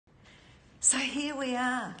So here we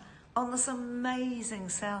are on this amazing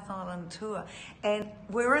South Island tour, and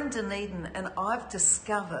we're in Dunedin, and I've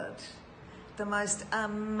discovered the most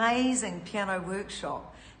amazing piano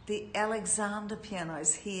workshop, the Alexander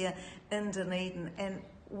pianos here in Dunedin, and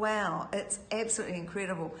wow, it's absolutely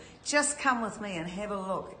incredible. Just come with me and have a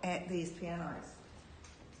look at these pianos.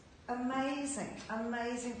 Amazing,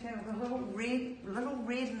 amazing piano. The little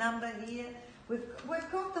red number here. We've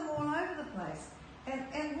got them all over the place.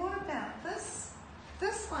 And what about this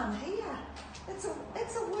one here? It's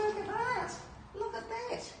a work of art. Look at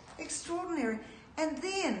that. Extraordinary. And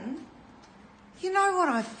then, you know what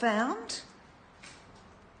I found?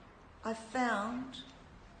 I found,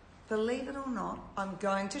 believe it or not, I'm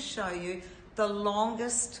going to show you the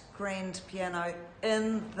longest grand piano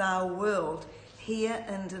in the world here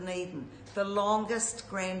in Dunedin. The longest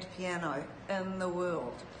grand piano in the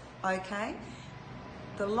world. Okay?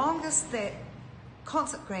 The longest that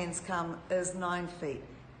concert grands come is 9 feet.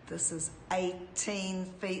 This is 18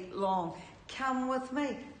 feet long. Come with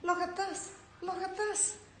me. Look at this. Look at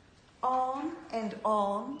this. On and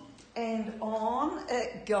on and on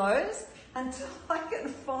it goes until I can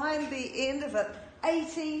find the end of it.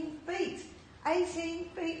 18 feet. 18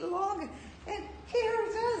 feet long. And here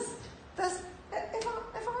it is. This, if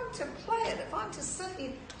I'm to play it, if I'm to sit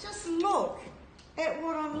here, just look at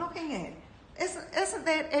what I'm looking at. Isn't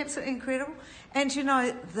that absolutely incredible? And you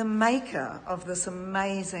know, the maker of this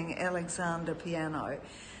amazing Alexander piano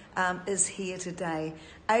is here today.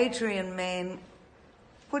 Adrian Mann,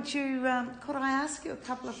 could I ask you a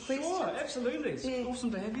couple of questions? Sure, absolutely. It's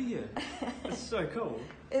awesome to have you here. It's so cool.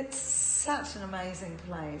 It's such an amazing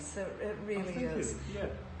place. It really is. You.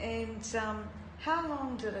 Yeah. And how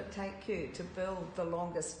long did it take you to build the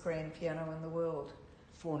longest grand piano in the world?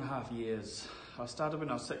 4.5 years. I started when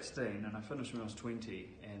I was 16 and I finished when I was 20,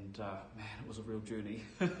 and man, it was a real journey.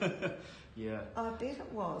 Yeah. I bet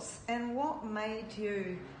it was. And what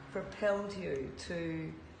propelled you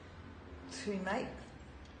to make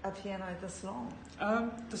a piano this long?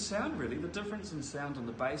 The sound, really. The difference in sound and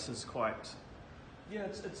the bass is quite, yeah,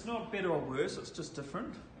 it's not better or worse, it's just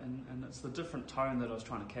different, and it's the different tone that I was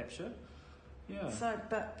trying to capture. Yeah. So,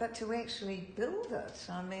 but to actually build it,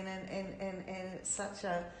 I mean, and it's such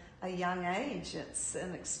a young age, it's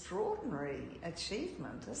an extraordinary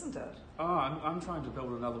achievement, isn't it? Oh, I'm trying to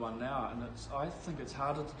build another one now, and I think it's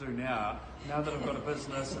harder to do now that I've got a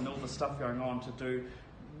business and all the stuff going on, to do.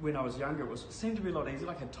 When I was younger, it seemed to be a lot easier.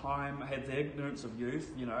 Like, I had time, I had the ignorance of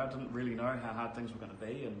youth, you know, I didn't really know how hard things were going to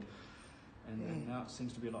be, and now it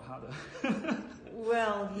seems to be a lot harder.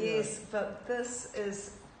 Well, yes, yeah. But this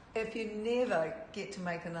is, if you never get to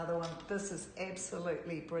make another one, this is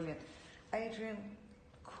absolutely brilliant. Adrian,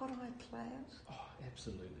 could I play it? Oh,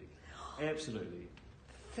 absolutely. Absolutely.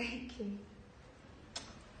 Thank you.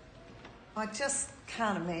 I just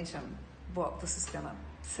can't imagine what this is going to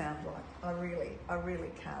sound like. I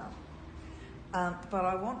really can't. But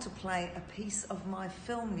I want to play a piece of my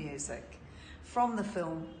film music from the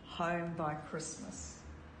film Home by Christmas.